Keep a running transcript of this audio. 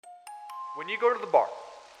When you go to the bar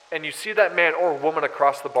and you see that man or woman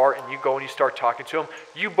across the bar and you go and you start talking to him,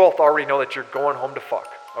 you both already know that you're going home to fuck,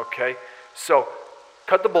 okay? So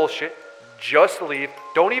cut the bullshit, just leave.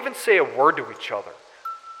 Don't even say a word to each other.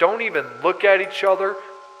 Don't even look at each other.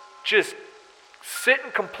 Just sit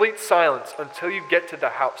in complete silence until you get to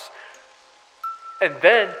the house. And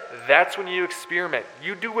then that's when you experiment.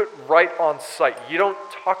 You do it right on site. You don't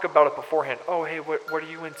talk about it beforehand. Oh, hey, what are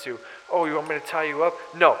you into? Oh, you want me to tie you up?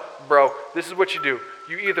 No, bro, this is what you do.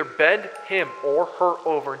 You either bend him or her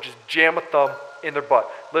over and just jam a thumb in their butt.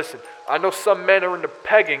 Listen, I know some men are into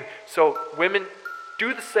pegging, so women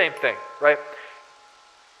do the same thing, right?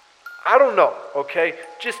 I don't know, okay?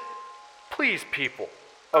 Just please people,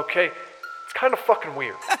 okay? It's kind of fucking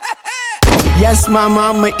weird. Yes, mama,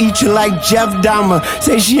 I'ma eat you like Jeff Dahmer.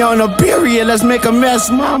 Say she on a period, let's make a mess,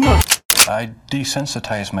 mama. I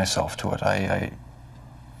desensitized myself to it. I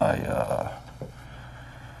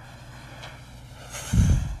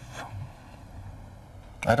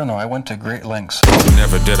don't know, I went to great lengths.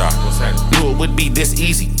 Never did I. Knew it would be this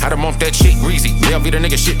easy. Had them off that shit greasy. They'll be the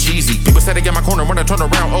nigga shit cheesy. People said they get my corner when I turn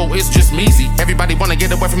around. Oh, it's just measy. Everybody wanna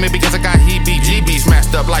get away from me because I got heebie-jeebies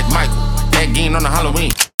smashed up like Michael. That game on the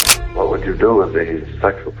Halloween. What would you do with the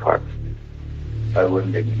sexual parts? I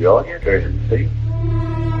wouldn't enjoy it or see.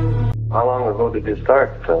 How long ago did you start?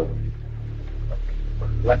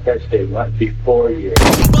 Like I say, what, before you?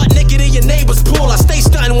 Butt naked in your neighbor's pool. I stay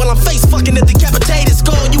stunning while I'm face fucking at the decapitated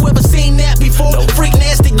skull. You ever seen that before? No. Freak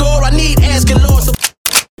nasty gore, I need ass galore. So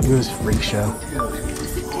it was a freak show.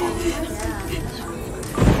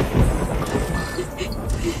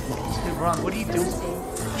 Ron, what are you doing?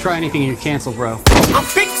 Try anything and you're canceled, bro. I'm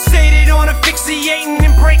fixated on asphyxiating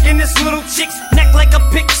and breaking this little chick's neck like a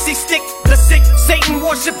pixie stick. The sick Satan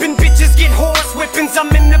worshipping bitches get horse whippings. I'm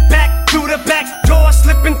in the back, through the back door,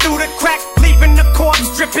 slipping through the crack, leaving the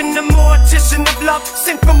corpse dripping. The mortician of love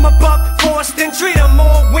sent from above, forced entry. The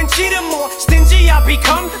more winchy, the more stingy I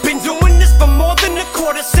become. Been doing this for more than a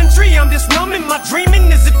quarter century. I'm just numb in my dreaming.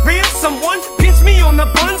 Is it real? Someone pinch me on the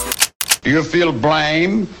buns. Do you feel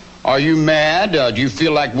blame? Are you mad? Do you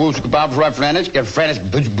feel like Wolf's kebabs right friends? Get friends,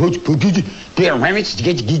 beer remix,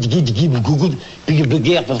 get Google,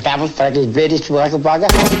 big for favors, for the British worker burger.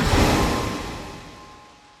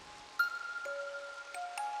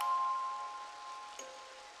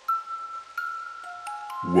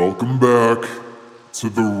 Welcome back to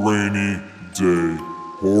the Rainy Day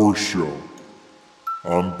Horror Show.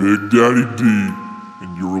 I'm Big Daddy D,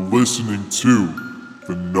 and you're listening to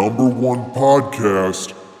the #1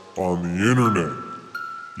 podcast on the internet.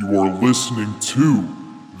 You are listening to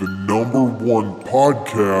the #1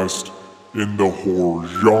 podcast in the horror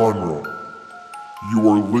genre. You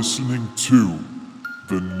are listening to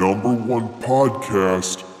the #1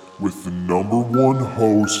 podcast with the #1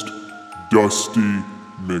 host, Dusty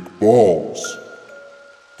McBalls.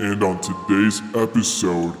 And on today's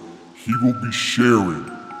episode, he will be sharing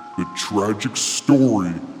the tragic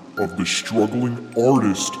story of the struggling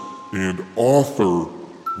artist and author,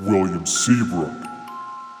 William Seabrook.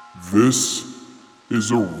 This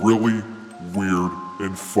is a really weird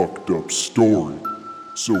and fucked up story,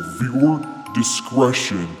 so viewer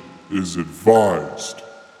discretion is advised.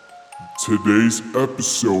 Today's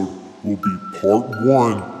episode will be part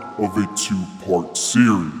 1 of a 2-part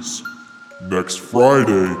series. Next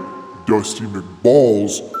Friday, Dusty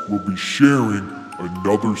McBalls will be sharing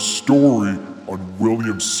another story on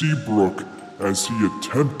William Seabrook as he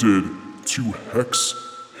attempted to hex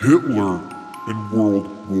Hitler in World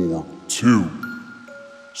War II.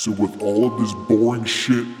 So with all of this boring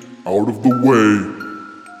shit out of the way,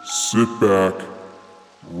 sit back,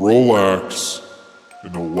 relax,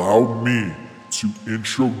 and allow me to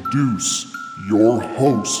introduce your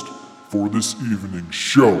host for this evening's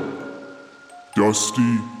show,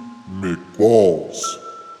 Dusty McBalls,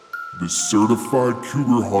 the certified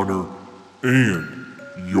cougar hunter and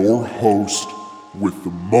your host with the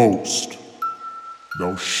most.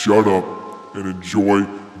 Now shut up and enjoy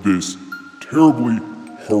this terribly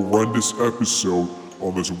horrendous episode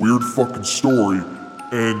on this weird fucking story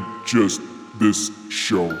and just this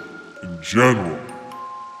show in general.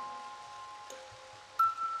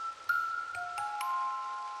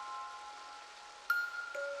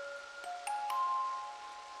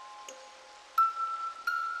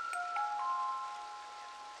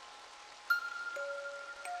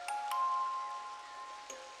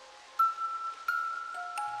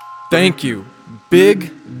 Thank you,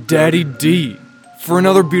 Big Daddy D, for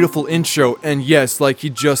another beautiful intro. And yes, like he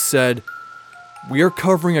just said, we are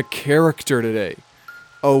covering a character today.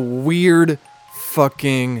 A weird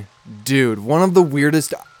fucking dude. One of the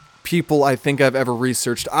weirdest people I think I've ever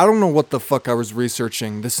researched. I don't know what the fuck I was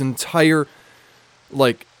researching this entire,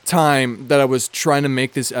 like, time that I was trying to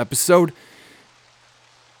make this episode.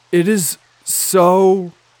 It is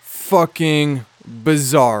so fucking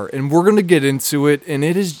bizarre, and we're gonna get into it, and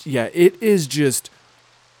it is just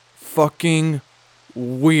fucking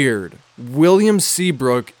weird. William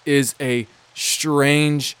Seabrook is a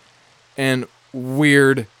strange and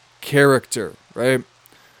weird character, right?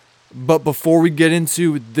 But before we get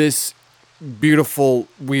into this beautiful,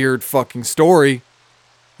 weird fucking story,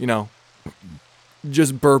 you know,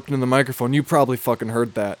 just burped in the microphone. You probably fucking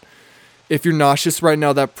heard that. If you're nauseous right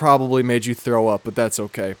now, that probably made you throw up, but that's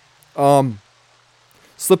okay.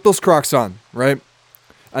 Slip those Crocs on, right?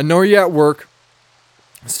 I know you're at work,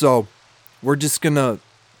 so we're just gonna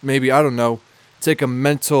maybe, I don't know, take a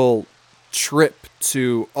mental trip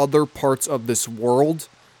to other parts of this world.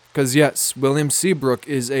 Because yes, William Seabrook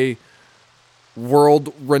is a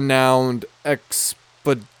world-renowned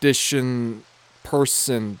expedition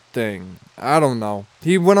person thing. I don't know.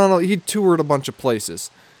 He toured a bunch of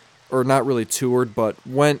places. Or not really toured, but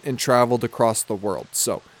went and traveled across the world.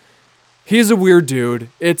 So, he's a weird dude.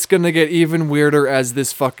 It's gonna get even weirder as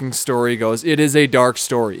this fucking story goes. It is a dark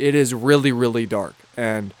story. It is really, really dark.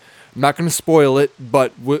 And I'm not gonna spoil it,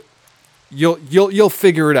 but you'll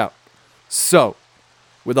figure it out. So,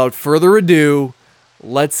 without further ado,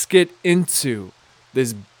 let's get into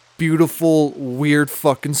this beautiful, weird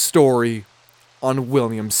fucking story on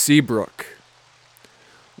William Seabrook.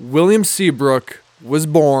 William Seabrook was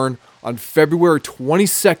born on February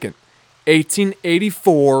 22nd,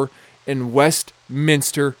 1884 in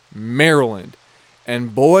Westminster, Maryland.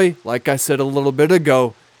 And boy, like I said a little bit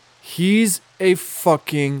ago, he's a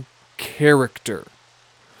fucking character.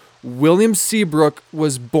 William Seabrook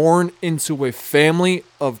was born into a family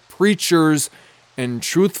of preachers, and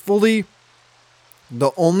truthfully,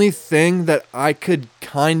 the only thing that I could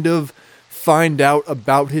kind of find out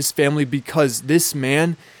about his family, because this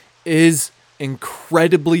man is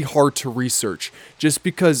incredibly hard to research, just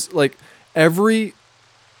because every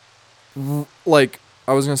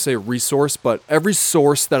resource, but every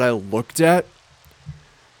source that I looked at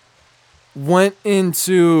went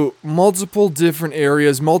into multiple different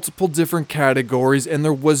areas, multiple different categories, and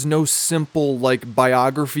there was no simple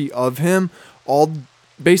biography of him.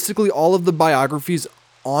 Basically all of the biographies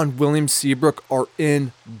on William Seabrook are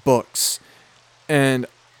in books, and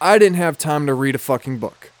I didn't have time to read a fucking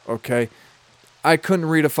book, okay? I couldn't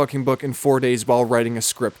read a fucking book in 4 days while writing a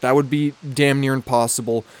script. That would be damn near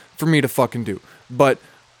impossible for me to fucking do. But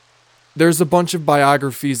there's a bunch of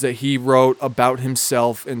biographies that he wrote about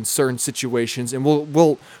himself in certain situations, and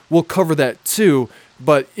we'll cover that too.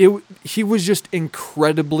 But he was just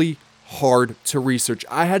incredibly hard to research.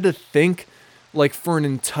 I had to think for an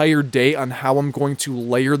entire day on how I'm going to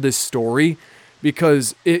layer this story,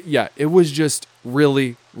 because it was just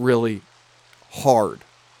really, really hard.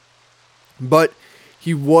 But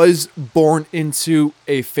he was born into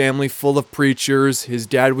a family full of preachers. His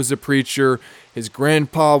dad was a preacher. His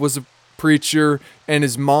grandpa was a preacher. And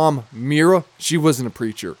his mom, Mira, she wasn't a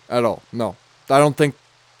preacher at all. No, I don't think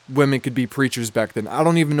women could be preachers back then. I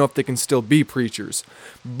don't even know if they can still be preachers.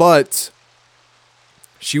 But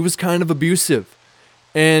she was kind of abusive.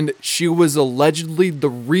 And she was allegedly the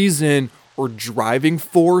reason or driving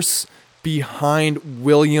force behind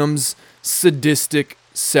William's sadistic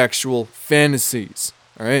sexual fantasies.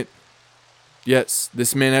 All right. Yes,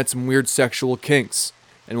 this man had some weird sexual kinks,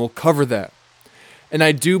 and we'll cover that. And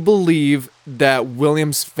I do believe that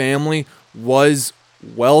William's family was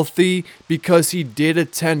wealthy because he did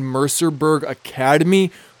attend Mercerburg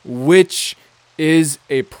Academy, which is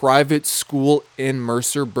a private school in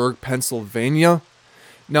Mercerburg, Pennsylvania.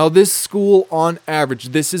 Now, this school, on average,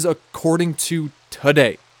 this is according to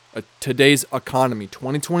today's economy,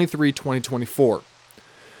 2023, 2024.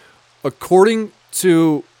 According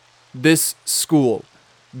to this school,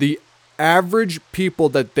 the average people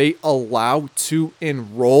that they allow to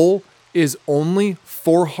enroll is only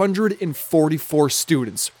 444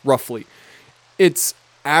 students, roughly. Its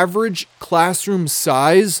average classroom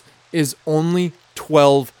size is only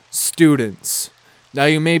 12 students. Now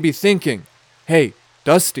you may be thinking, hey,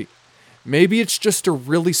 Dusty, maybe it's just a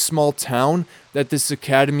really small town that this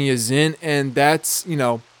academy is in, and that's,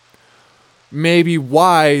 maybe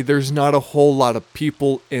why there's not a whole lot of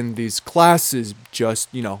people in these classes. Just,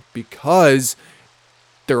 because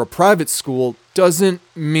they're a private school doesn't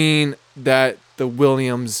mean that the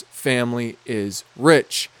Williams family is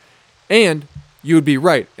rich. And you would be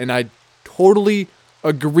right, and I totally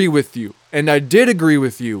agree with you. And I did agree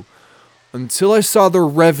with you until I saw their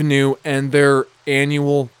revenue and their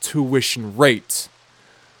annual tuition rate.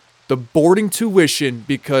 the boarding tuition,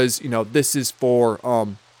 because, this is for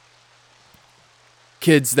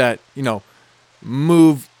kids that,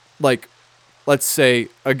 move, like, let's say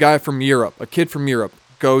a kid from Europe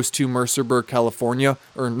goes to Mercerburg, California,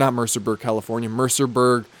 or not Mercerburg, California,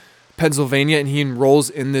 Mercerburg, Pennsylvania, and he enrolls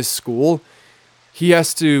in this school. He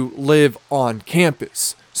has to live on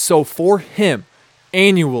campus. So for him,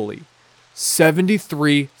 annually,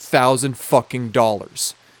 $73,000 fucking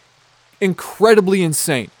dollars. Incredibly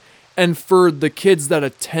insane. And for the kids that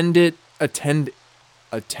attend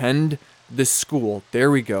this school, there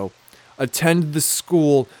we go, attend the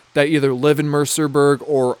school that either live in Mercerburg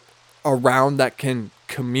or around that can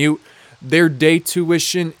commute, their day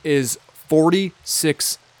tuition is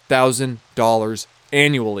 $46,000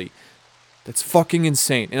 annually. That's fucking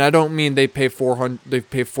insane. And I don't mean they pay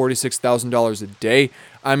 $46,000 a day.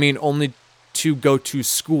 I mean only to go to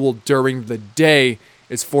school during the day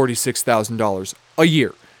is $46,000 a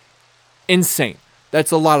year. Insane.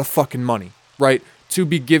 That's a lot of fucking money, right? To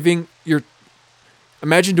be giving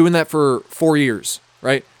imagine doing that for 4 years,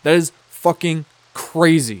 right? That is fucking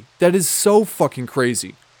crazy. That is so fucking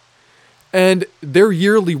crazy. And their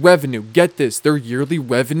yearly revenue, get this, their yearly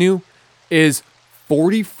revenue is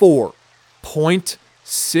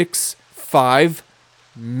 $44.65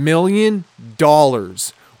 million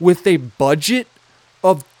with a budget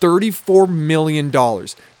of $34 million.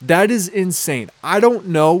 That is insane. I don't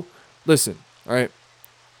know. Listen, all right,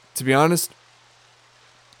 to be honest,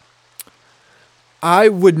 I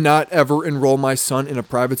would not ever enroll my son in a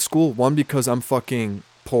private school. One, because I'm fucking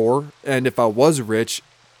poor. And if I was rich,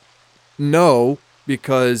 no,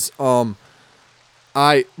 because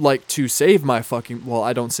I like to save my fucking... Well,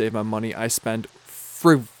 I don't save my money. I spend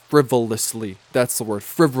frivolously. That's the word.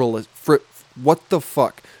 What the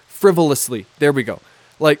fuck? Frivolously. There we go.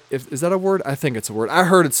 Like, is that a word? I think it's a word. I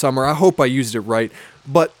heard it somewhere. I hope I used it right.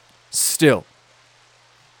 But still.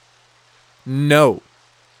 No.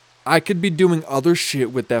 I could be doing other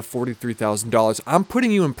shit with that $43,000. I'm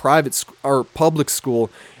putting you in private or public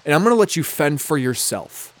school, and I'm going to let you fend for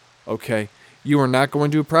yourself, okay? You are not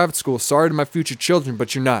going to a private school. Sorry to my future children,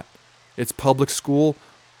 but you're not. It's public school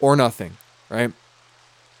or nothing, right?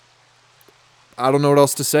 I don't know what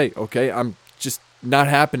else to say, okay? I'm just not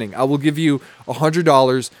happening. I will give you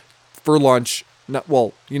 $100 for lunch.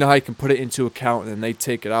 Well, you know how you can put it into account, and then they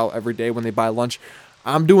take it out every day when they buy lunch.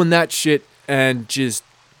 I'm doing that shit, and just...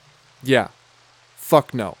 yeah,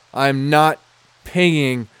 fuck no. I'm not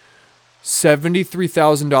paying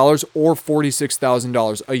 $73,000 or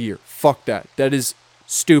 $46,000 a year. Fuck that. That is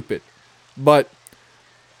stupid. But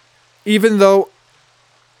even though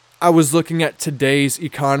I was looking at today's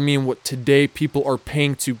economy and what today people are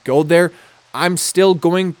paying to go there, I'm still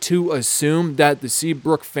going to assume that the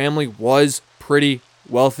Seabrook family was pretty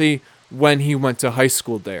wealthy when he went to high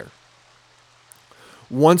school there.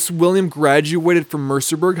 Once William graduated from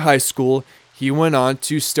Mercerburg High School, he went on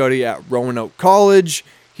to study at Roanoke College.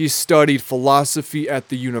 He studied philosophy at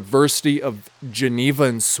the University of Geneva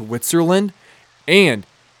in Switzerland, and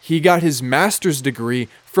he got his master's degree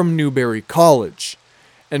from Newberry College.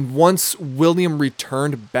 And once William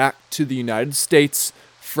returned back to the United States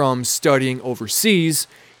from studying overseas,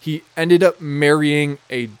 he ended up marrying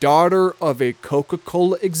a daughter of a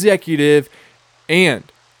Coca-Cola executive and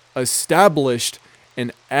established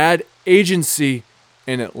an ad agency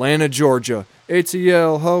in Atlanta, Georgia.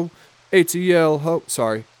 ATL ho, ATL ho.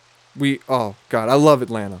 Sorry. Oh God, I love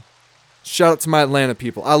Atlanta. Shout out to my Atlanta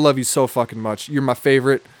people. I love you so fucking much. You're my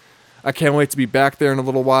favorite. I can't wait to be back there in a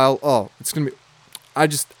little while. Oh, it's going to be, I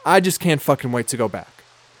just can't fucking wait to go back.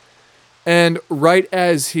 And right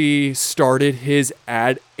as he started his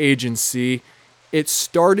ad agency, it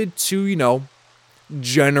started to,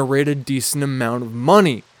 generate a decent amount of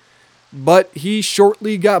money. But he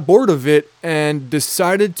shortly got bored of it and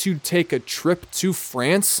decided to take a trip to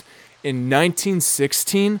France in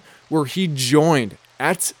 1916, where he joined,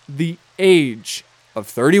 at the age of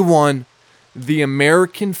 31, the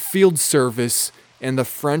American Field Service and the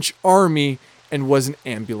French Army, and was an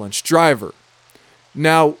ambulance driver.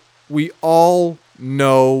 Now, we all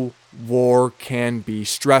know war can be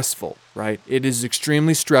stressful, right? It is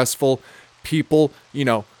extremely stressful. People,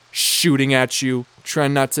 shooting at you,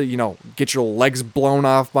 trying not to, get your legs blown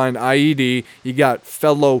off by an IED. You got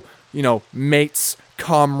fellow, mates,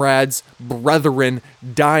 comrades, brethren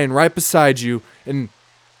dying right beside you. And,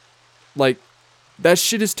 that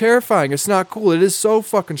shit is terrifying. It's not cool. It is so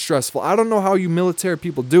fucking stressful. I don't know how you military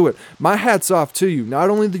people do it. My hat's off to you.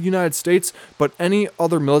 Not only the United States, but any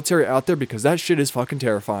other military out there, because that shit is fucking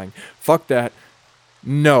terrifying. Fuck that.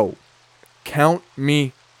 No. Count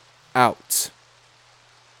me out.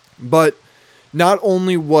 But, not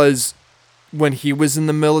only was when he was in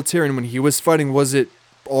the military and when he was fighting, was it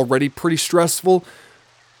already pretty stressful,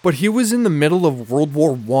 but he was in the middle of World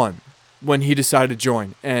War I when he decided to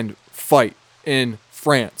join and fight in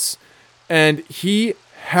France. And he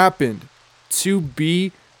happened to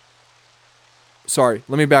be... Sorry,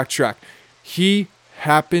 let me backtrack. He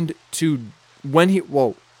happened to... When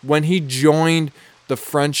he joined the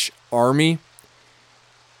French army,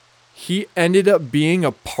 he ended up being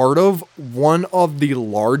a part of one of the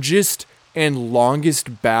largest and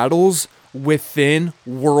longest battles within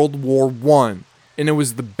World War I. And it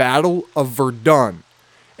was the Battle of Verdun.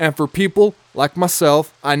 And for people like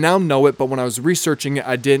myself, I now know it, but when I was researching it,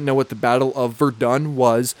 I didn't know what the Battle of Verdun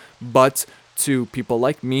was. But to people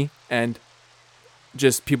like me and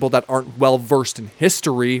just people that aren't well versed in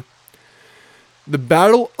history, the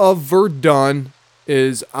Battle of Verdun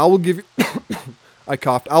is, I will give you, I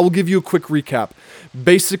coughed, I will give you a quick recap.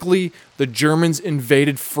 Basically, the Germans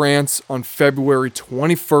invaded France on February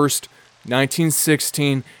 21st,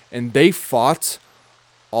 1916, and they fought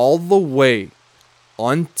all the way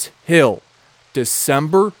until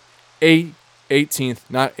December 18th,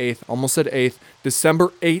 not 8th, almost said 8th, December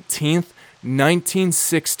 18th,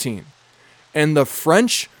 1916. And the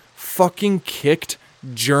French fucking kicked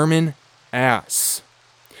German ass.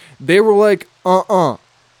 They were like,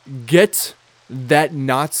 get that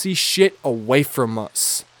Nazi shit away from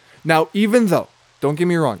us. Now, even though, don't get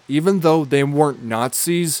me wrong, even though they weren't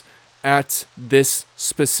Nazis at this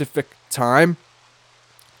specific time,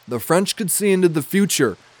 the French could see into the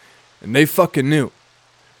future, and they fucking knew.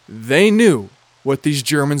 They knew what these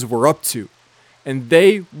Germans were up to, and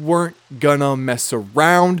they weren't gonna mess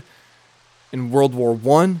around in World War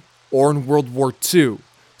I or in World War II.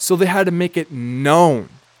 So they had to make it known.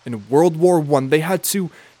 In World War I, they had to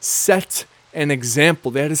set an example.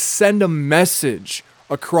 They had to send a message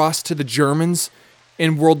across to the Germans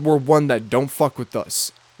in World War I that don't fuck with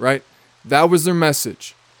us, right? That was their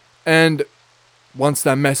message. And once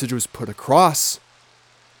that message was put across,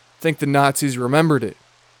 I think the Nazis remembered it.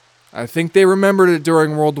 I think they remembered it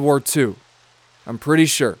during World War II. I'm pretty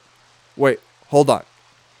sure. Wait, hold on.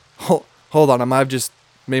 Hold on, I might have just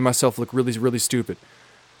made myself look really, really stupid.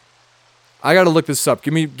 I gotta look this up.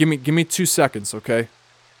 Give me 2 seconds, okay?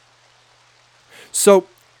 So,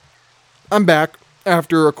 I'm back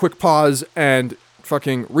after a quick pause and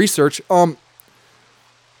fucking research.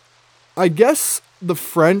 I guess the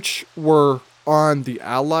French were on the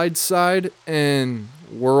Allied side in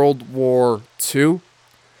World War II.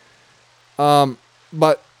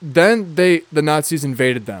 But then the Nazis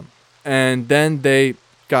invaded them, and then they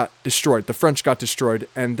got destroyed. The French got destroyed,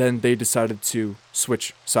 and then they decided to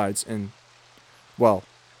switch sides. And, well,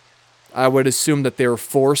 I would assume that they were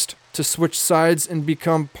forced to switch sides and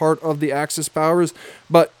become part of the Axis powers.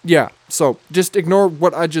 But yeah, so just ignore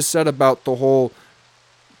what I just said about the whole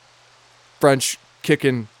French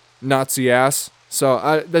kicking Nazi ass.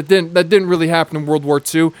 So that didn't really happen in World War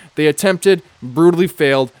II. They attempted, brutally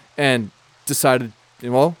failed, and decided,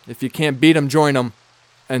 well, if you can't beat them, join them.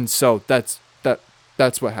 And so that's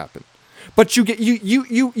what happened. But you get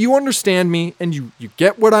you understand me, and you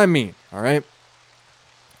get what I mean, all right?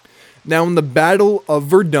 Now, in the Battle of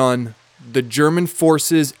Verdun, the German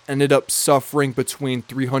forces ended up suffering between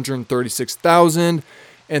 336,000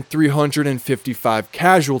 and 355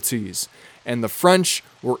 casualties, and the French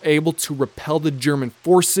were able to repel the German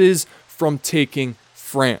forces from taking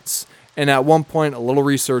France. And at one point, a little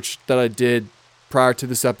research that I did prior to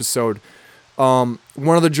this episode, one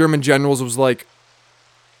of the German generals was like,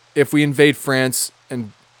 if we invade France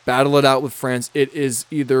and battle it out with France, it is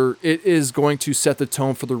going to set the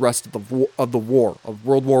tone for the rest of the war of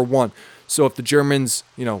World War I. So if the Germans,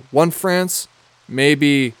 won France,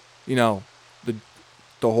 maybe, the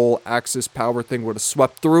whole Axis power thing would have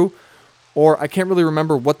swept through. Or I can't really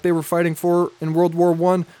remember what they were fighting for in World War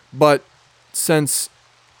I, but since,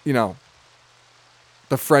 the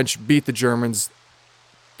French beat the Germans,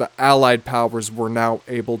 the Allied powers were now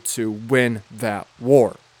able to win that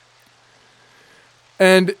war.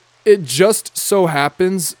 And it just so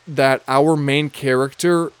happens that our main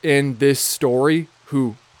character in this story,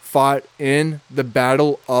 who fought in the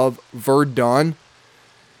Battle of Verdun,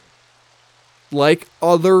 like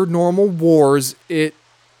other normal wars, it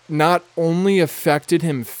not only affected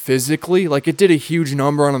him physically, like it did a huge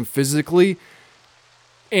number on him physically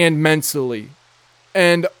and mentally.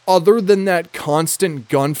 And other than that constant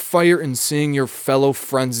gunfire and seeing your fellow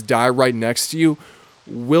friends die right next to you,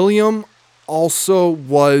 William also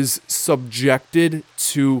was subjected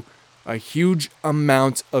to a huge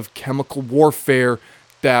amount of chemical warfare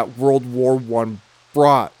that World War I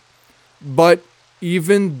brought. But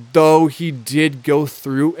even though he did go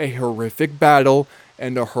through a horrific battle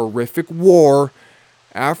and a horrific war,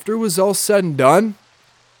 after it was all said and done,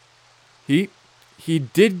 he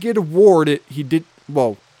did get awarded, he did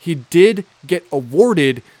get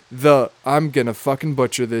awarded the, I'm gonna fucking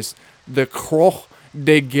butcher this, the Croix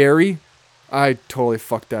de Guerre. I totally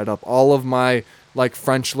fucked that up. All of my,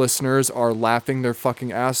 French listeners are laughing their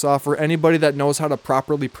fucking ass off, or anybody that knows how to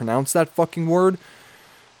properly pronounce that fucking word.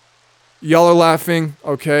 Y'all are laughing,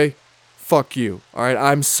 okay? Fuck you, alright?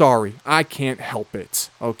 I'm sorry. I can't help it,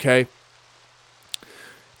 okay?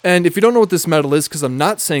 And if you don't know what this medal is, because I'm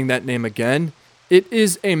not saying that name again, it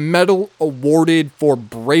is a medal awarded for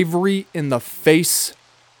bravery in the face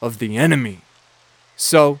of the enemy.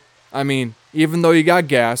 So, I mean, even though you got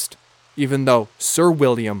gassed, even though Sir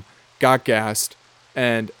William got gassed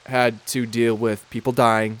and had to deal with people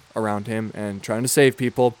dying around him and trying to save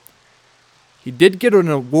people, he did get an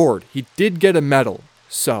award. He did get a medal.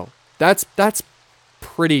 So, that's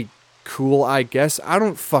pretty cool, I guess. I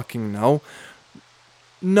don't fucking know.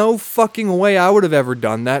 No fucking way I would have ever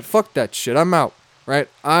done that. Fuck that shit. I'm out. Right?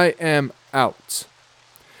 I am out.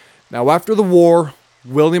 Now, after the war,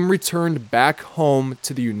 William returned back home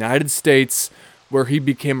to the United States, where he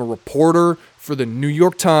became a reporter for the New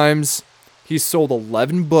York Times. He sold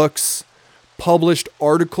 11 books, published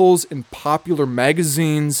articles in popular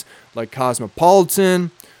magazines like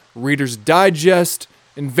Cosmopolitan, Reader's Digest,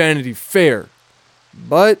 and Vanity Fair.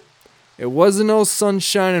 But it wasn't all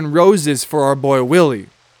sunshine and roses for our boy Willie.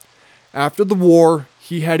 After the war,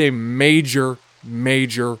 he had a major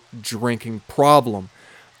drinking problem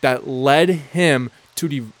that led him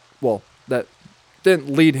to that didn't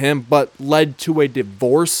lead him, but led to a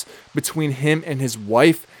divorce between him and his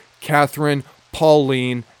wife, Catherine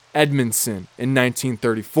Pauline Edmondson, in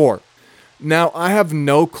 1934. Now, I have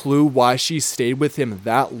no clue why she stayed with him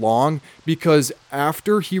that long, because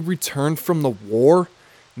after he returned from the war,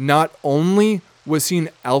 not only was he an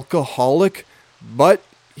alcoholic, but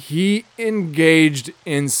he engaged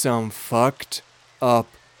in some fucked up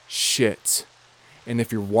shit. And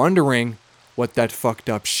if you're wondering what that fucked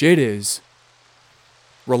up shit is,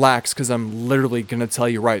 relax, because I'm literally going to tell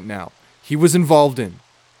you right now. He was involved in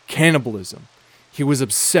cannibalism. He was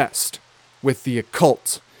obsessed with the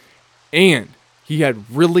occult. And he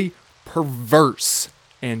had really perverse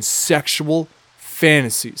and sexual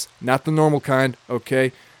fantasies. Not the normal kind,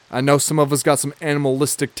 okay? I know some of us got some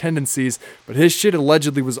animalistic tendencies, but his shit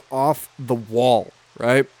allegedly was off the wall,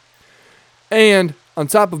 right? And on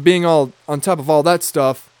top of all that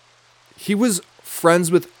stuff, he was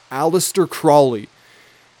friends with Aleister Crowley.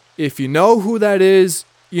 If you know who that is,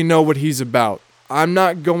 you know what he's about. I'm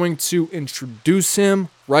not going to introduce him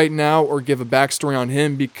right now or give a backstory on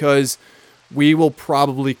him, because we will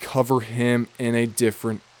probably cover him in a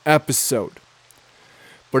different episode.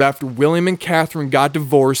 But after William and Catherine got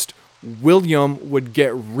divorced, William would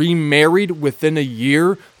get remarried within a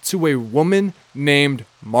year to a woman named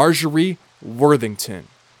Marjorie Worthington.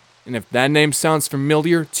 And if that name sounds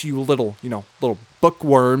familiar to you little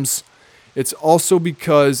bookworms, it's also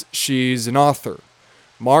because she's an author.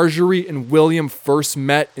 Marjorie and William first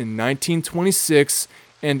met in 1926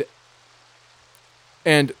 and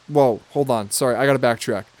hold on. Sorry, I got to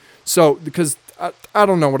backtrack. So, because I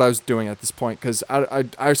don't know what I was doing at this point, because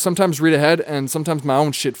I sometimes read ahead and sometimes my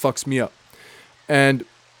own shit fucks me up. And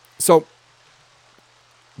so,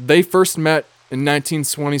 they first met in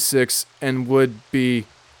 1926 and would be,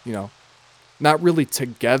 not really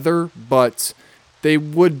together, but they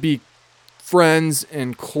would be friends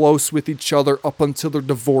and close with each other up until their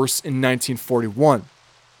divorce in 1941.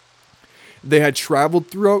 They had traveled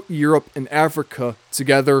throughout Europe and Africa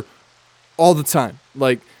together all the time.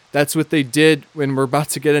 That's what they did when we're about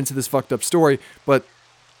to get into this fucked up story, but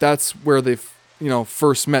that's where they,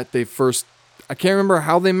 first met. I can't remember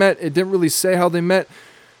how they met. It didn't really say how they met,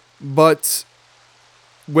 but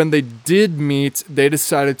when they did meet, they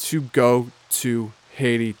decided to go to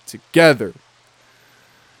Haiti together.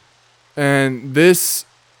 And this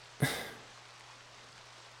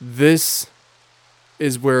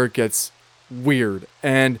is where it gets weird.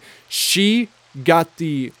 And she got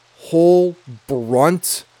the whole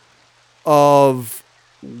brunt of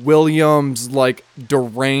William's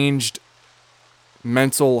deranged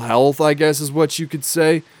mental health, I guess is what you could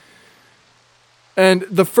say. And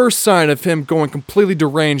the first sign of him going completely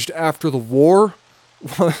deranged after the war,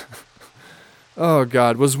 oh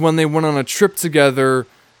God, was when they went on a trip together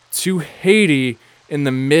to Haiti in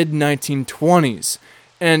the mid-1920s.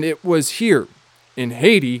 And it was here, in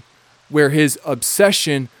Haiti, where his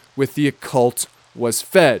obsession with the occult was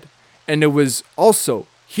fed. And it was also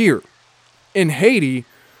here, in Haiti,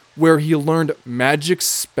 where he learned magic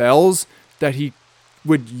spells that he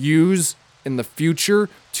would use in the future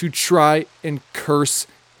to try and curse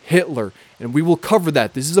Hitler. And we will cover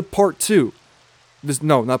that. This is a part 2.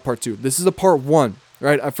 No, not part 2. This is a part 1,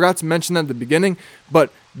 right? I forgot to mention that at the beginning,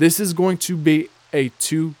 but this is going to be a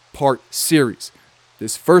 2-part series.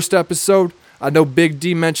 This first episode, I know Big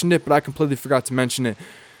D mentioned it, but I completely forgot to mention it.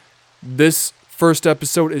 This first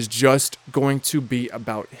episode is just going to be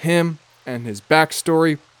about him and his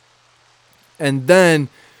backstory. And then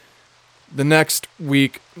the next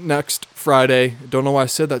week, next Friday, don't know why I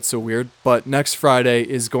said that so weird, but next Friday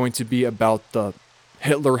is going to be about the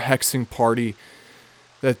Hitler hexing party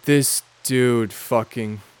that this dude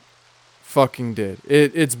fucking did.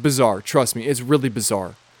 It's bizarre. Trust me, it's really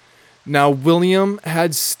bizarre. Now, William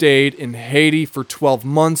had stayed in Haiti for 12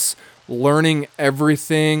 months, learning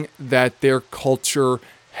everything that their culture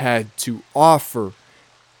had to offer.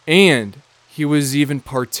 And he was even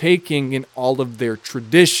partaking in all of their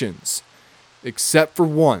traditions, except for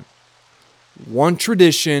one. One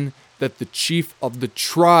tradition that the chief of the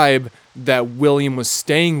tribe that William was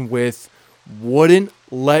staying with wouldn't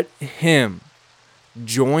let him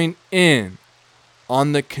join in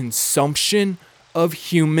on the consumption of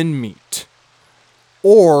human meat,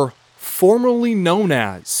 or formerly known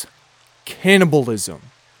as cannibalism.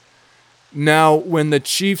 Now, when the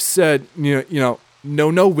chief said, no,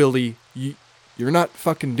 Willie, you're not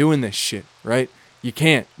fucking doing this shit, right? You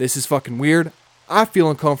can't. This is fucking weird. I feel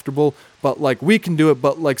uncomfortable, but like we can do it,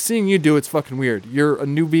 but like seeing you do it's fucking weird. You're a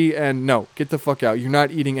newbie and no, get the fuck out. You're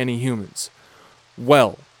not eating any humans.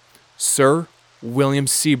 Well, Sir William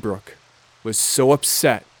Seabrook was so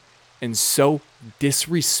upset and so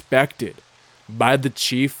disrespected by the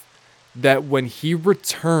chief that when he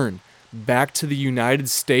returned back to the United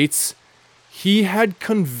States, he had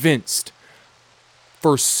convinced,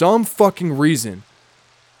 for some fucking reason,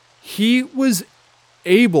 he was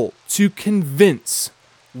able to convince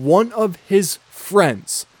one of his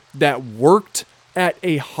friends that worked at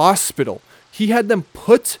a hospital. He had them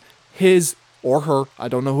put his or her, I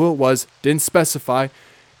don't know who it was, didn't specify,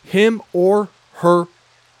 him or her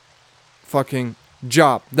fucking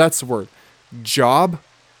job, that's the word, job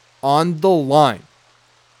on the line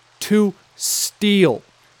to steal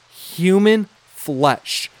human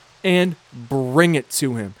flesh and bring it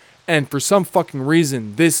to him. And for some fucking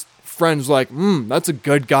reason, this friend's like, that's a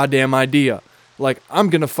good goddamn idea. Like,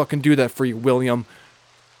 I'm gonna fucking do that for you, William.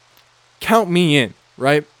 Count me in,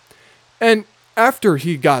 right? And after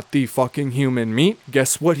he got the fucking human meat,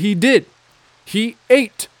 guess what he did? He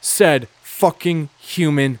ate said fucking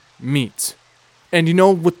human meat. And you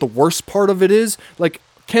know what the worst part of it is? Like,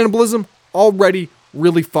 cannibalism already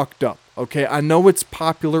really fucked up, okay? I know it's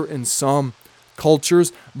popular in some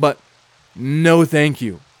cultures, but no thank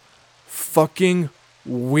you. Fucking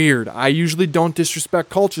weird. I usually don't disrespect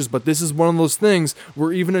cultures, but this is one of those things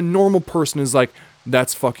where even a normal person is like,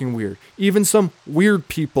 that's fucking weird. Even some weird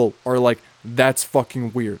people are like, that's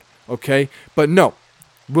fucking weird, okay? But no,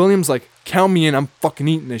 William's like, count me in, I'm fucking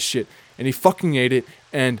eating this shit. And he fucking ate it,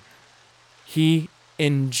 and he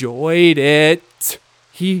enjoyed it.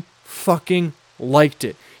 He fucking liked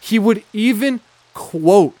it. He would even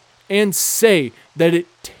quote and say that it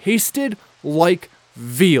tasted like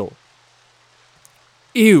veal.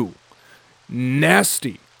 Ew.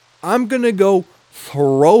 Nasty. I'm gonna go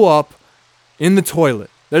throw up in the toilet.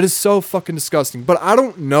 That is so fucking disgusting. But I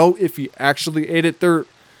don't know if he actually ate it.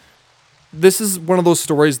 This is one of those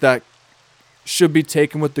stories that should be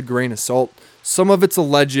taken with a grain of salt. Some of it's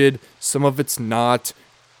alleged, some of it's not.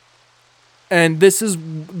 And this is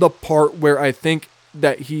the part where I think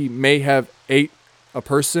that he may have ate a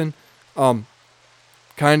person.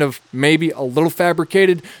 Kind of maybe a little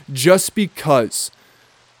fabricated, just because,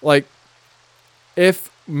 like,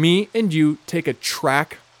 if me and you take a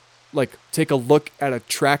look at a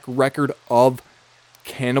track record of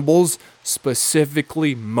cannibals,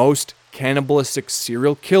 specifically most cannibalistic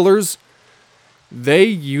serial killers, they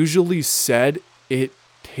usually said it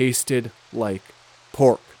tasted like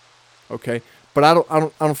pork. Okay? But I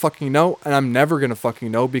don't fucking know, and I'm never gonna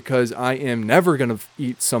fucking know, because I am never gonna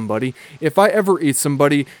eat somebody. If I ever eat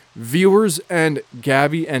somebody, viewers and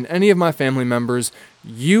Gabby and any of my family members,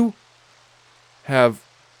 you have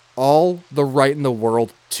all the right in the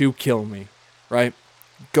world to kill me, right?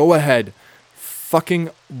 Go ahead. Fucking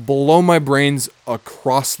blow my brains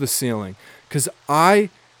across the ceiling. Because I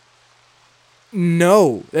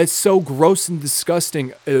know that's so gross and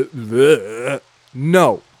disgusting.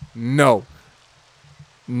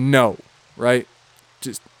 No, right?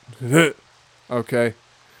 Just, okay.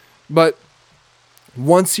 But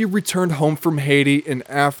once he returned home from Haiti and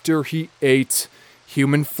after he ate,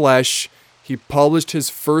 human flesh. He published his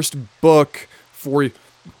first book for...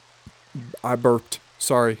 I burped.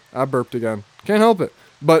 Sorry, I burped again. Can't help it.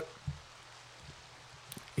 But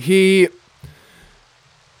he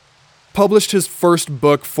published his first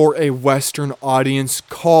book for a Western audience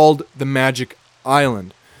called The Magic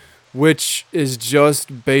Island, which is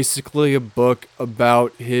just basically a book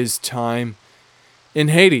about his time in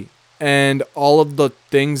Haiti and all of the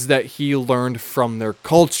things that he learned from their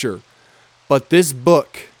culture. But this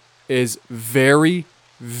book is very,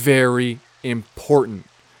 very important,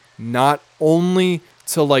 not only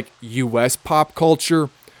to like US pop culture,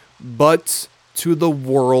 but to the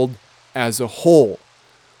world as a whole.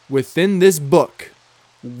 Within this book,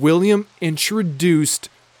 William introduced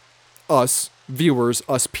us viewers,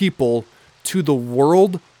 us people, to the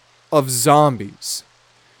world of zombies.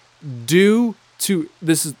 Due to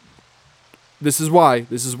this is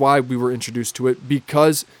why we were introduced to it,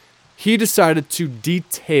 because he decided to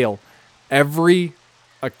detail every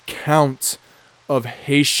account of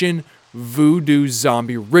Haitian voodoo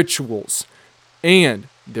zombie rituals. And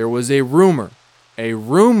there was a rumor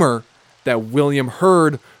that William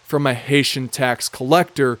heard from a Haitian tax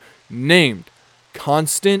collector named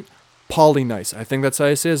Constant Polynice. I think that's how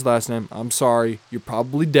you say his last name. I'm sorry, you're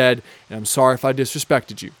probably dead, and I'm sorry if I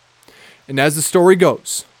disrespected you. And as the story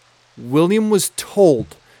goes, William was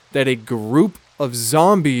told that a group of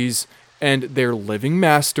zombies and their living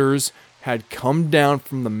masters had come down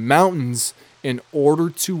from the mountains in order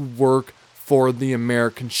to work for the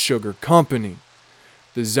American Sugar Company.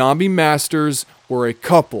 The zombie masters were a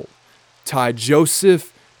couple, Ty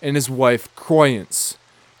Joseph and his wife Croyance,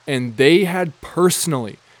 and they had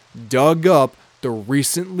personally dug up the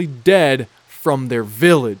recently dead from their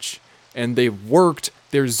village, and they worked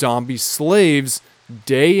their zombie slaves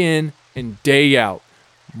day in and day out,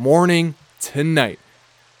 morning to night,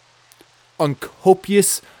 on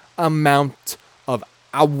copious amount of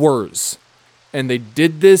hours. And they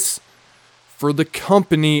did this for the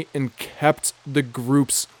company and kept the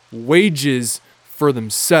group's wages for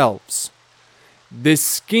themselves. This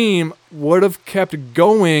scheme would have kept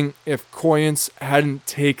going if Croyance hadn't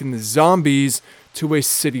taken the zombies to a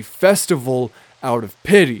city festival out of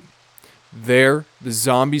pity. There, the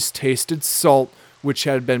zombies tasted salt, which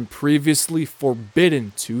had been previously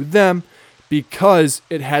forbidden to them because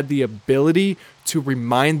it had the ability to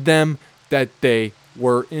remind them that they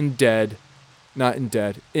were indeed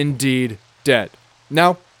dead.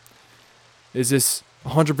 Now, is this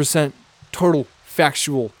 100% total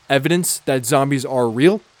factual evidence that zombies are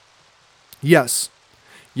real? Yes.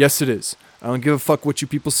 Yes, it is. I don't give a fuck what you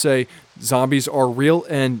people say. Zombies are real,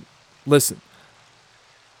 and listen,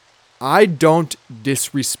 I don't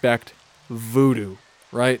disrespect voodoo,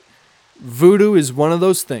 right? Voodoo is one of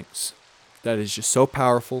those things that is just so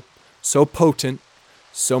powerful, so potent,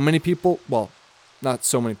 so many people, well, not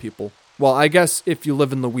so many people. Well, I guess if you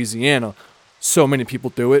live in Louisiana, so many people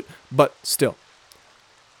do it, but still.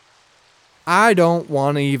 I don't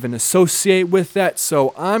want to even associate with that,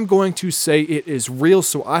 so I'm going to say it is real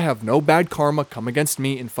so I have no bad karma come against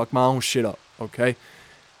me and fuck my own shit up, okay?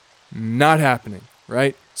 Not happening,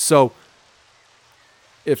 right? So,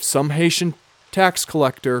 if some Haitian tax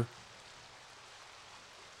collector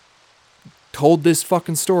told this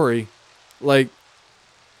fucking story, like,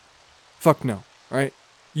 fuck no, right?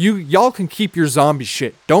 Y'all can keep your zombie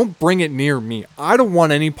shit. Don't bring it near me. I don't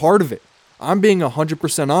want any part of it. I'm being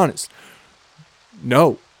 100% honest.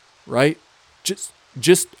 No, right?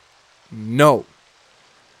 Just no.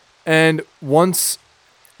 And once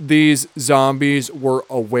these zombies were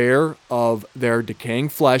aware of their decaying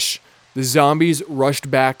flesh, the zombies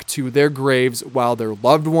rushed back to their graves while their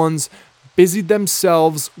loved ones busied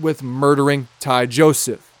themselves with murdering Ty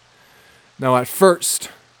Joseph. Now, at first,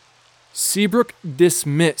 Seabrook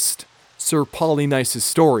dismissed Sir Polynice's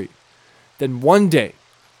story. Then one day,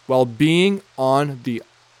 while being on the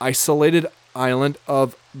isolated island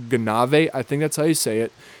of Ganave, I think that's how you say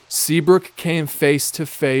it, Seabrook came face to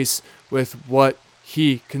face with what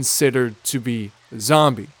he considered to be a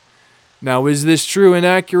zombie. Now, is this true and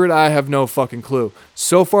accurate? I have no fucking clue.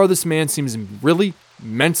 So far, this man seems really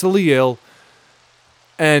mentally ill.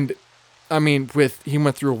 And, I mean, he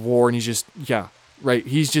went through a war and he's just, yeah, right.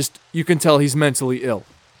 You can tell he's mentally ill.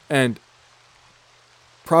 And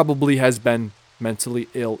probably has been mentally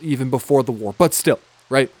ill even before the war. But still,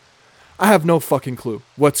 right? I have no fucking clue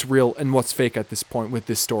what's real and what's fake at this point with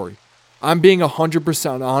this story. I'm being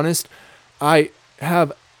 100% honest. I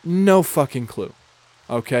have no fucking clue.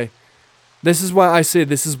 Okay? This is why I say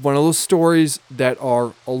this is one of those stories that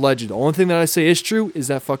are alleged. The only thing that I say is true is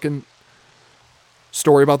that fucking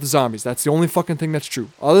story about the zombies. That's the only fucking thing that's true.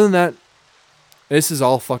 Other than that, This is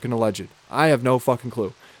all fucking alleged. I have no fucking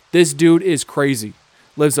clue. This dude is crazy.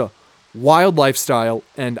 Lives a wild lifestyle,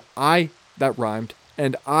 and that rhymed,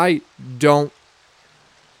 and I don't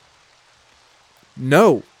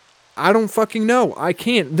know. I don't fucking know. I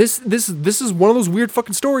can't. This is one of those weird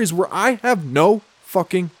fucking stories where I have no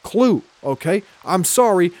fucking clue, okay? I'm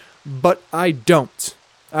sorry, but I don't.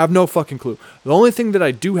 I have no fucking clue. The only thing that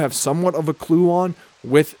I do have somewhat of a clue on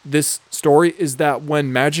with this story is that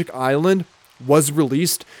when Magic Island was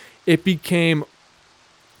released, it became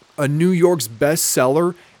a New York's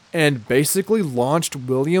bestseller and basically launched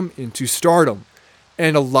William into stardom.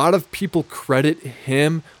 And a lot of people credit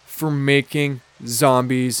him for making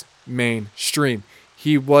zombies mainstream.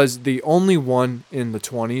 He was the only one in the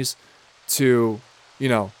 20s to,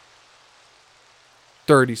 30s,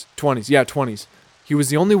 20s, yeah, 20s. He was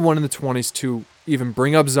the only one in the 20s to even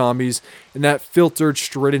bring up zombies, and that filtered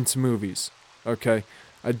straight into movies, okay?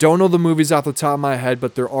 I don't know the movies off the top of my head,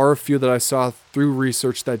 but there are a few that I saw through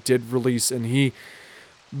research that did release, and he,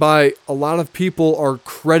 by a lot of people, are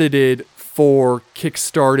credited for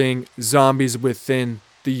kickstarting zombies within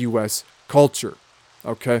the U.S. culture,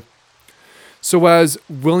 okay? So as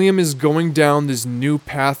William is going down this new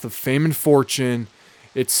path of fame and fortune,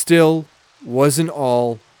 it still wasn't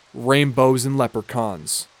all rainbows and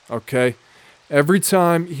leprechauns, okay? Every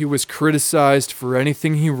time he was criticized for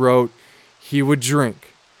anything he wrote, he would drink.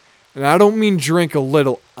 And I don't mean drink a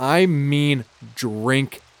little, I mean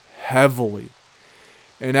drink heavily.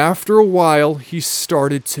 And after a while, he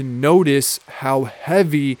started to notice how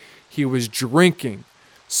heavy he was drinking.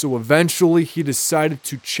 So eventually he decided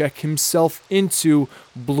to check himself into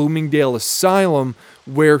Bloomingdale Asylum,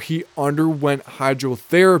 where he underwent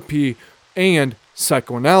hydrotherapy and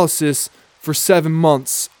psychoanalysis for 7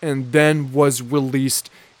 months and then was released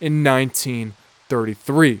in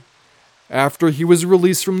 1933. After he was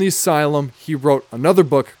released from the asylum, he wrote another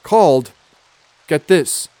book called, get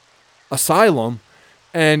this, Asylum,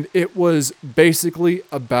 and it was basically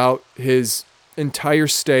about his entire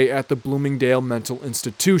stay at the Bloomingdale Mental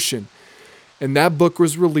Institution. And that book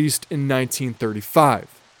was released in 1935.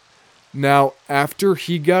 Now, after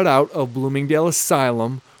he got out of Bloomingdale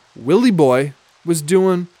Asylum, Willie Boy was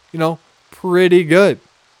doing, pretty good.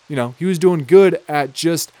 He was doing good at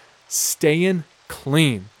just staying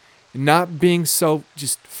clean and not being so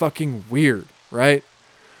just fucking weird, right?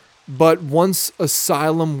 But once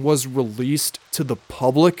Asylum was released to the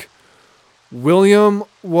public, William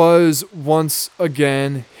was once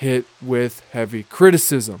again hit with heavy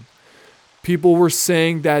criticism. People were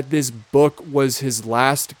saying that this book was his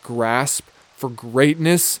last grasp for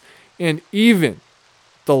greatness, and even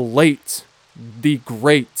the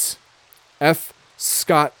great F.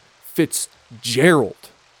 Scott Fitzgerald,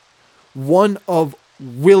 one of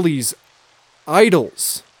Willie's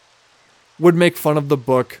idols, would make fun of the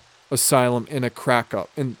book Asylum in a crack-up.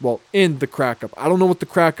 In the crack-up. I don't know what the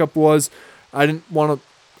crack-up was. I don't know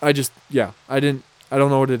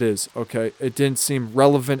what it is, okay? It didn't seem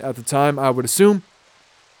relevant at the time, I would assume.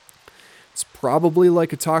 It's probably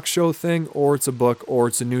like a talk show thing, or it's a book, or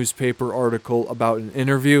it's a newspaper article about an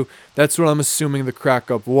interview. That's what I'm assuming the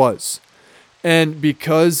crack-up was. And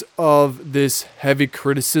because of this heavy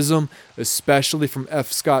criticism, especially from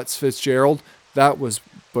F. Scott Fitzgerald,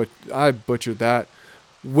 I butchered that.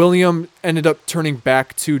 William ended up turning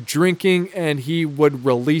back to drinking, and he would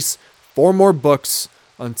release 4 more books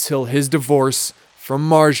until his divorce from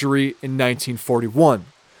Marjorie in 1941.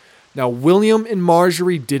 Now, William and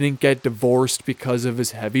Marjorie didn't get divorced because of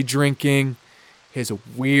his heavy drinking, his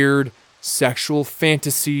weird sexual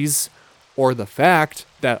fantasies, or the fact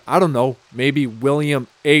that, I don't know, maybe William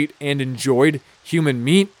ate and enjoyed human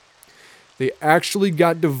meat. They actually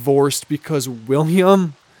got divorced because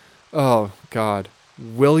William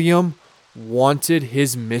wanted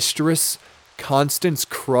his mistress, Constance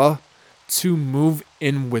Cruh, to move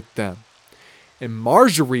in with them. And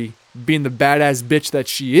Marjorie, being the badass bitch that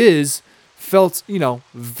she is, felt,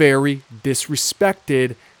 very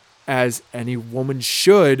disrespected, as any woman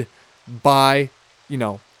should, by,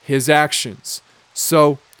 his actions.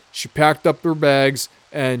 So she packed up her bags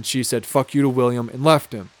and she said, fuck you to William, and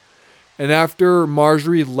left him. And after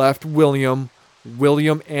Marjorie left William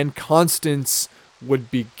and Constance would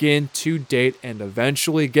begin to date and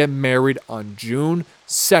eventually get married on June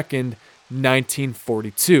 2nd,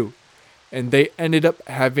 1942. And they ended up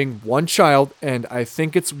having 1 child, and I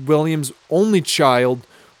think it's William's only child,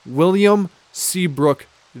 William Seabrook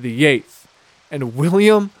VIII. And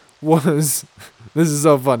William was, this is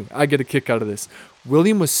so funny, I get a kick out of this.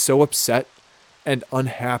 William was so upset and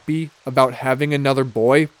unhappy about having another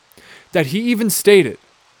boy that he even stated,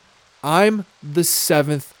 I'm the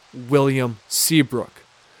 7th William Seabrook.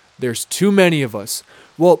 There's too many of us.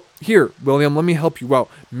 Well, here, William, let me help you out.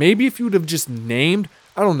 Maybe if you would have just named,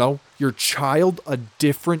 I don't know, your child a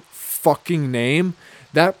different fucking name,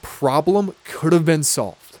 that problem could have been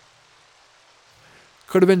solved.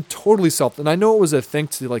 Could have been totally solved. And I know it was a thing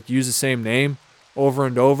to like use the same name over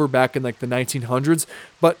and over back in like the 1900s.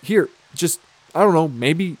 But here, just, I don't know,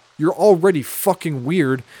 maybe you're already fucking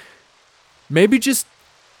weird. Maybe just,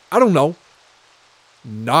 I don't know,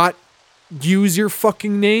 not use your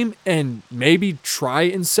fucking name and maybe try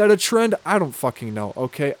and set a trend. I don't fucking know,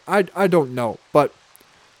 okay? I don't know. But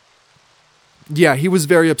yeah, he was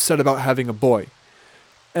very upset about having a boy.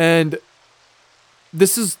 And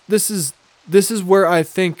this is where I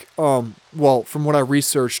think, well, from what I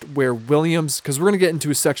researched, where Williams, because we're going to get into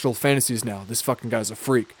his sexual fantasies now. This fucking guy's a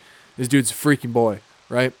freak. This dude's a freaking boy,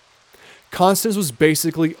 right? Constance was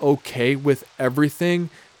basically okay with everything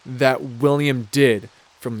that William did,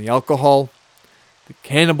 from the alcohol, the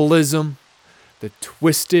cannibalism, the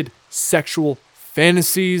twisted sexual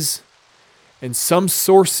fantasies, and some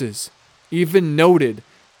sources even noted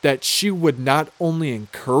that she would not only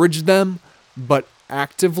encourage them, but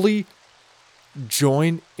actively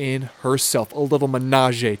join in herself. A little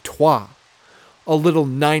menage a trois, a little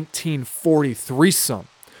 1943 some,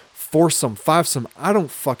 foursome, fivesome, I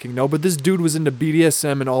don't fucking know, but this dude was into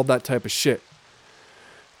BDSM and all that type of shit.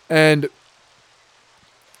 And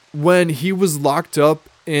when he was locked up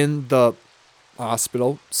in the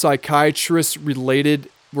hospital, psychiatrists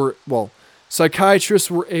were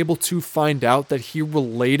able to find out that he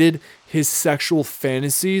related his sexual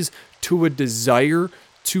fantasies to a desire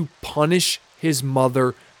to punish his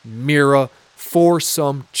mother, Mira, for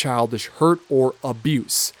some childish hurt or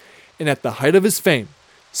abuse. And at the height of his fame,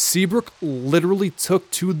 Seabrook literally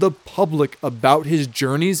took to the public about his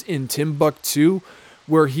journeys in Timbuktu,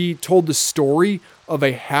 where he told the story of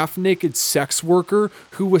a half-naked sex worker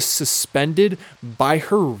who was suspended by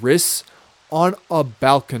her wrists on a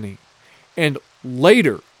balcony. And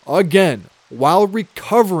later, again, while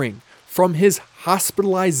recovering from his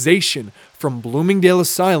hospitalization from Bloomingdale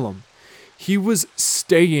Asylum, he was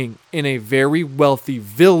staying in a very wealthy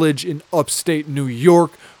village in upstate New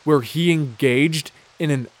York where he engaged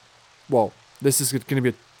in this is going to be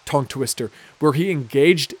a tongue twister, where he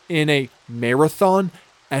engaged in a marathon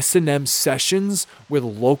S&M sessions with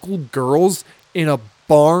local girls in a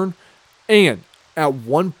barn. And at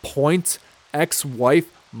one point,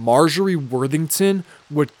 ex-wife Marjorie Worthington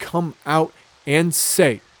would come out and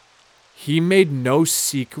say he made no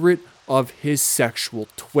secret of his sexual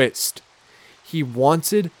twist. He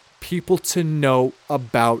wanted people to know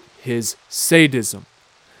about his sadism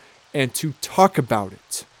and to talk about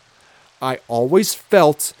it. I always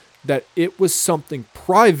felt that it was something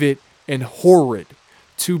private and horrid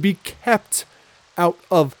to be kept out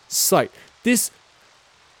of sight.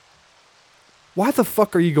 Why the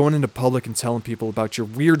fuck are you going into public and telling people about your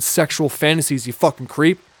weird sexual fantasies, you fucking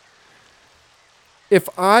creep? If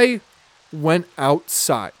I went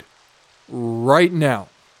outside right now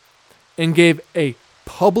and gave a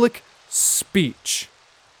public speech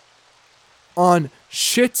on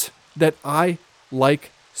shit that I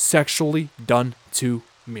like sexually done to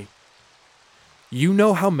me, you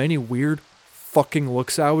know how many weird fucking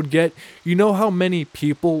looks I would get? You know how many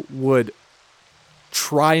people would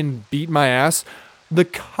try and beat my ass? The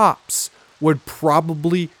cops would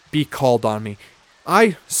probably be called on me.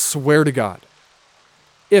 I swear to God,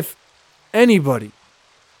 if anybody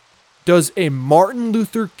does a Martin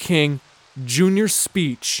Luther King Jr.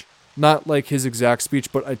 speech, not like his exact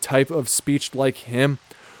speech, but a type of speech like him,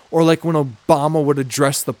 or like when Obama would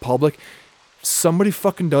address the public, somebody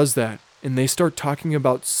fucking does that and they start talking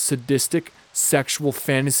about sadistic sexual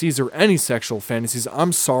fantasies or any sexual fantasies,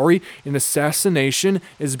 I'm sorry, an assassination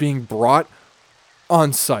is being brought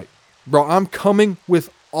on site. Bro, I'm coming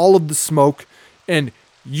with all of the smoke and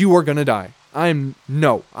you are gonna die. I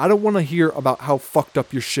don't want to hear about how fucked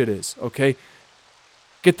up your shit is, okay?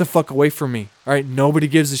 Get the fuck away from me, all right? Nobody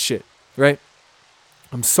gives a shit, right?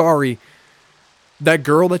 I'm sorry. That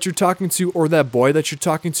girl that you're talking to or that boy that you're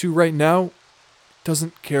talking to right now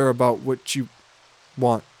doesn't care about what you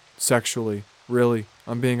want sexually, really.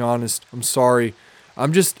 I'm being honest. I'm sorry.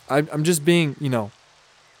 I'm just being,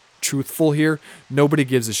 truthful here. Nobody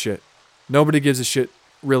gives a shit. Nobody gives a shit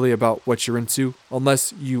really about what you're into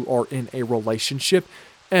unless you are in a relationship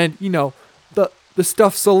and the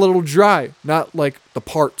stuff's a little dry. Not like the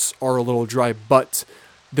parts are a little dry, but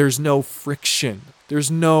there's no friction.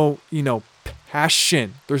 There's no,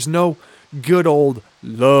 passion. There's no good old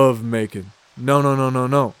love making.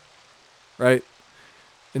 No. Right?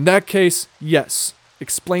 In that case, yes,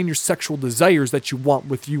 explain your sexual desires that you want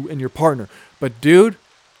with you and your partner. But dude,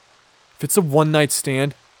 if it's a one-night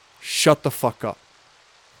stand, shut the fuck up.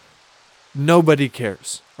 Nobody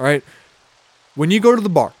cares, all right? When you go to the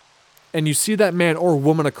bar and you see that man or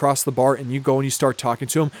woman across the bar and you go and you start talking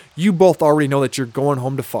to him, you both already know that you're going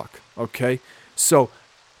home to fuck, okay? So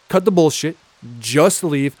cut the bullshit. Just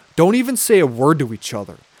leave. Don't even say a word to each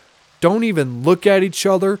other. Don't even look at each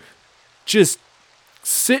other. Just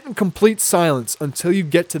sit in complete silence until you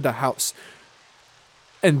get to the house.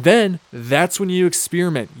 And then that's when you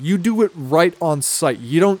experiment. You do it right on site.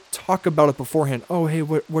 You don't talk about it beforehand. Oh, hey,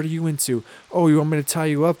 what are you into? Oh, you want me to tie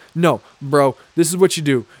you up? No, bro, this is what you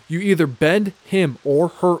do. You either bend him or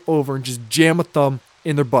her over and just jam a thumb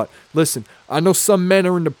in their butt. Listen, I know some men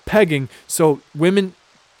are into pegging, so women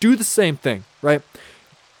do the same thing, right?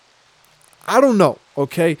 I don't know,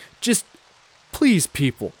 okay? Just please,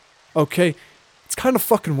 people, okay? It's kind of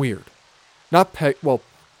fucking weird. Not peg, well,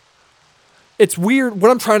 it's weird.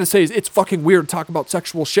 What I'm trying to say is it's fucking weird to talk about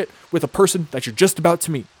sexual shit with a person that you're just about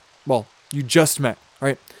to meet. Well, you just met,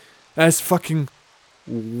 right? That's fucking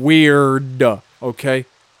weird, okay?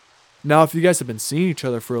 Now, if you guys have been seeing each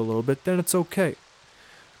other for a little bit, then it's okay.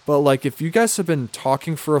 But, like, if you guys have been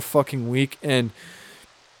talking for a fucking week and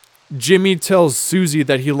Jimmy tells Susie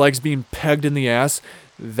that he likes being pegged in the ass,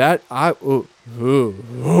 that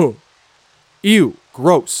ew,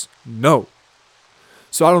 gross, no.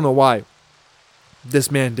 So I don't know why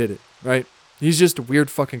this man did it, right? He's just a weird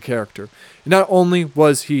fucking character. Not only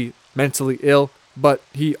was he mentally ill, but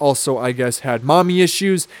he also, I guess, had mommy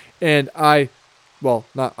issues, and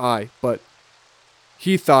but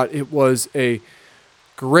he thought it was a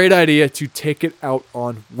great idea to take it out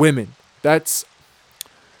on women.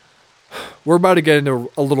 We're about to get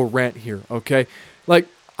into a little rant here, okay? Like,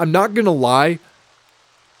 I'm not gonna lie,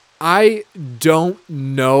 I don't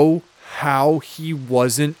know how he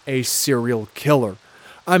wasn't a serial killer.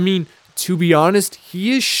 I mean, to be honest,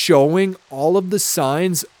 he is showing all of the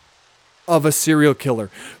signs of a serial killer.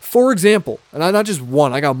 For example, and I'm not just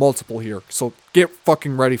one, I got multiple here, so get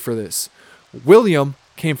fucking ready for this. William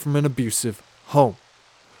came from an abusive home.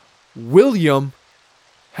 William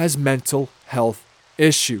has mental health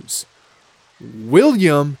issues.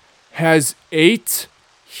 William has 8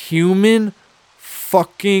 human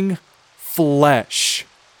fucking flesh,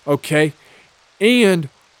 okay? And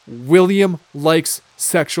William likes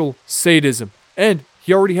sexual sadism. And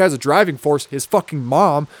he already has a driving force, his fucking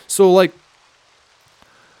mom. So, like,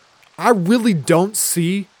 I really don't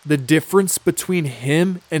see the difference between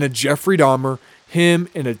him and a Jeffrey Dahmer, him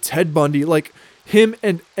and a Ted Bundy, like, him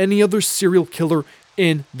and any other serial killer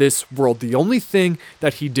in this world. The only thing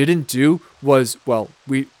that he didn't do was,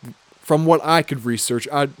 from what I could research,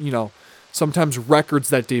 sometimes records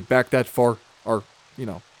that date back that far are,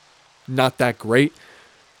 not that great.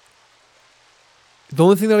 The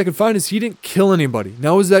only thing that I could find is he didn't kill anybody.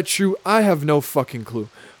 Now, is that true? I have no fucking clue.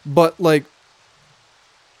 But, like,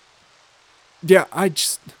 yeah,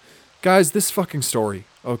 guys, this fucking story,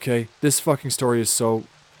 okay? This fucking story is so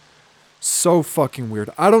fucking weird.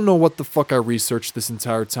 I don't know what the fuck I researched this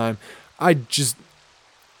entire time. I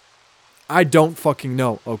don't fucking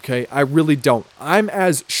know, okay? I really don't. I'm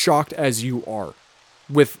as shocked as you are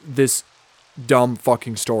with this dumb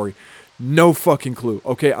fucking story. No fucking clue,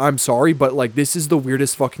 okay? I'm sorry, but, like, this is the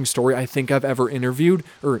weirdest fucking story I think I've ever read.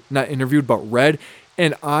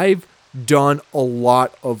 And I've done a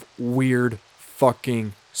lot of weird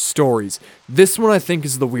fucking stories. This one I think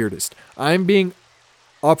is the weirdest. I'm being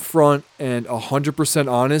upfront and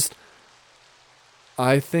 100% honest.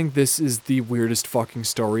 I think this is the weirdest fucking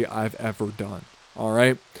story I've ever done.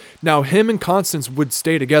 Alright? Now, him and Constance would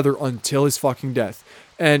stay together until his fucking death.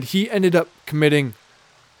 And he ended up committing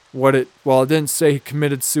it didn't say he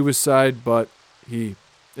committed suicide, but it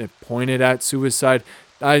pointed at suicide.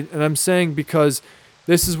 I'm saying because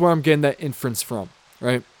this is where I'm getting that inference from,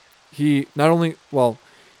 right? He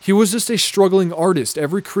was just a struggling artist.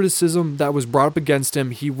 Every criticism that was brought up against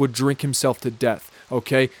him, he would drink himself to death,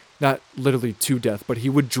 okay? Not literally to death, but he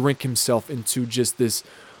would drink himself into just this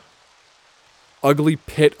ugly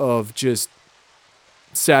pit of just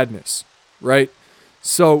sadness, right?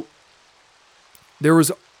 So there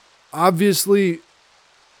was obviously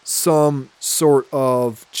some sort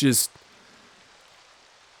of just,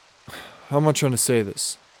 how am I trying to say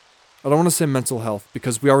this? I don't want to say mental health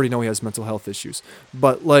because we already know he has mental health issues.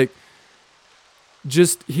 But, like,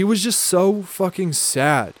 he was just so fucking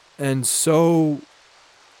sad and so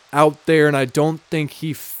out there, and I don't think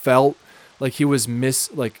he felt like he was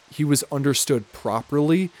understood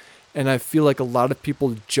properly. And I feel like a lot of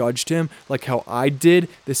people judged him, like how I did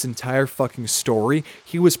this entire fucking story.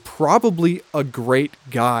 He was probably a great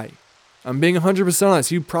guy. I'm being 100%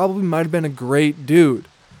 honest. He probably might have been a great dude.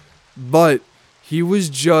 But he was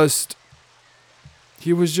just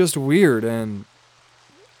weird. And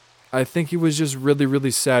I think he was just really,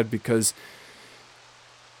 really sad because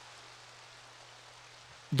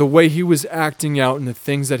the way he was acting out and the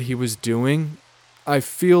things that he was doing, I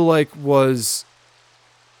feel like was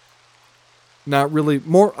not really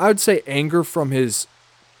more, I would say anger from his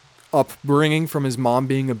upbringing, from his mom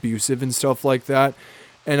being abusive and stuff like that.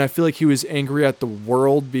 And I feel like he was angry at the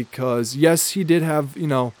world because, yes, he did have,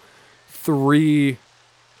 3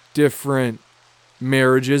 different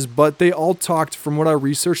marriages, but they all talked, from what I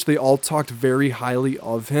researched, they all talked very highly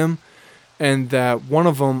of him. And that one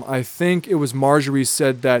of them, I think it was Marjorie,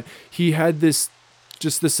 said that he had this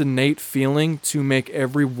innate feeling to make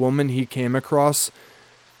every woman he came across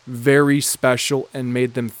very special and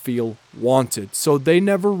made them feel wanted. So they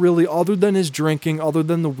never really, other than his drinking, other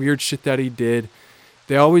than the weird shit that he did,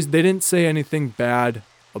 they didn't say anything bad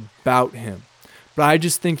about him. But I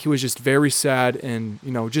just think he was just very sad and,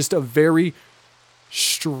 just a very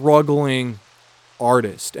struggling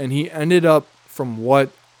artist. And he ended up, from what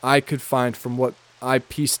I could find, from what I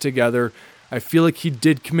pieced together, I feel like he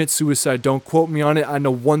did commit suicide. Don't quote me on it. I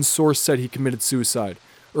know one source said he committed suicide.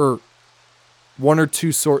 Or one or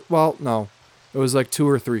two well, no. It was like 2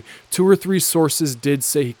 or 3. 2 or 3 sources did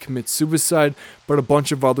say he committed suicide, but a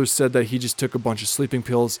bunch of others said that he just took a bunch of sleeping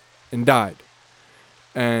pills and died.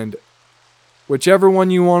 And whichever one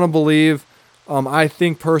you want to believe, I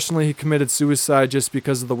think personally he committed suicide just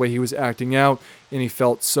because of the way he was acting out, and he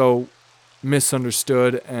felt so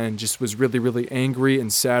misunderstood and just was really, really angry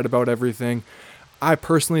and sad about everything. I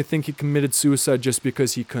personally think he committed suicide just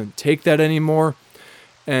because he couldn't take that anymore.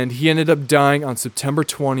 And he ended up dying on September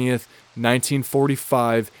 20th,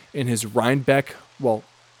 1945 in his Rhinebeck, New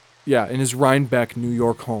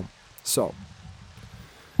York home. So,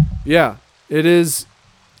 yeah, he's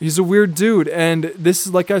a weird dude. And this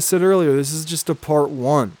is, like I said earlier, this is just a part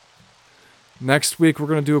 1. Next week, we're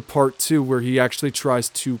going to do a part 2 where he actually tries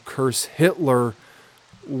to curse Hitler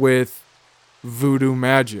with voodoo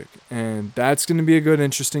magic. And that's going to be a good,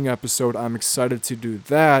 interesting episode. I'm excited to do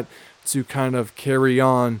that, to kind of carry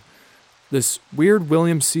on this weird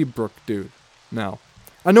William Seabrook dude. Now,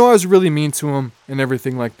 I know I was really mean to him and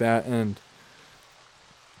everything like that, and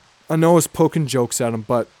I know I was poking jokes at him,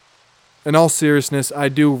 but in all seriousness, I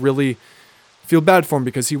do really feel bad for him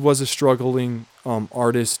because he was a struggling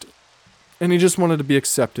artist, and he just wanted to be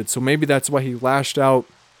accepted. So maybe that's why he lashed out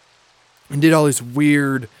and did all these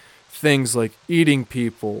weird things like eating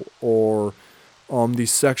people or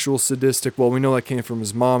these sexual sadistic, well, we know that came from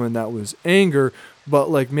his mom and that was anger, but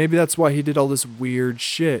like maybe that's why he did all this weird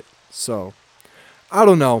shit. So I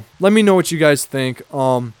don't know. Let me know what you guys think.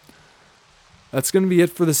 That's going to be it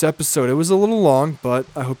for this episode. It was a little long, but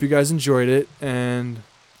I hope you guys enjoyed it, and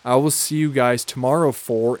I will see you guys tomorrow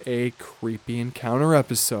for a creepy encounter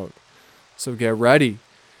episode. So get ready.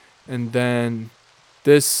 And then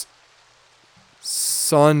this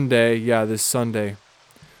Sunday,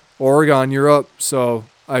 Oregon, you're up. So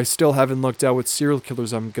I still haven't looked at what serial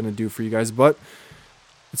killers I'm going to do for you guys, but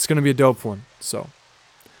it's going to be a dope one. So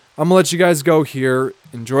I'm going to let you guys go here.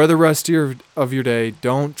 Enjoy the rest of your day.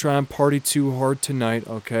 Don't try and party too hard tonight,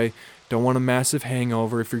 okay? Don't want a massive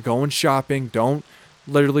hangover. If you're going shopping, don't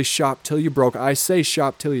literally shop till you broke. I say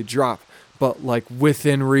shop till you drop, but like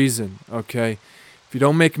within reason, okay? If you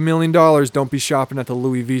don't make $1 million, don't be shopping at the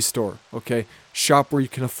Louis V store, okay? Shop where you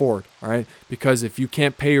can afford, all right? Because if you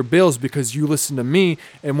can't pay your bills because you listened to me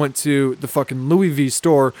and went to the fucking Louis V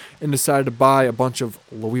store and decided to buy a bunch of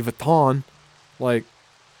Louis Vuitton, like,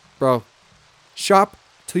 bro, shop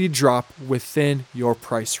till you drop within your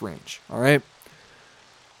price range, all right?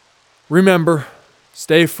 Remember,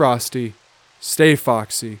 stay frosty, stay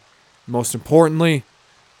foxy. Most importantly,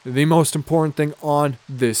 the most important thing on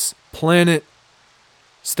this planet,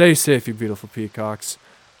 stay safe, you beautiful peacocks.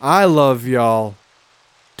 I love y'all.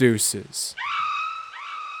 Deuces.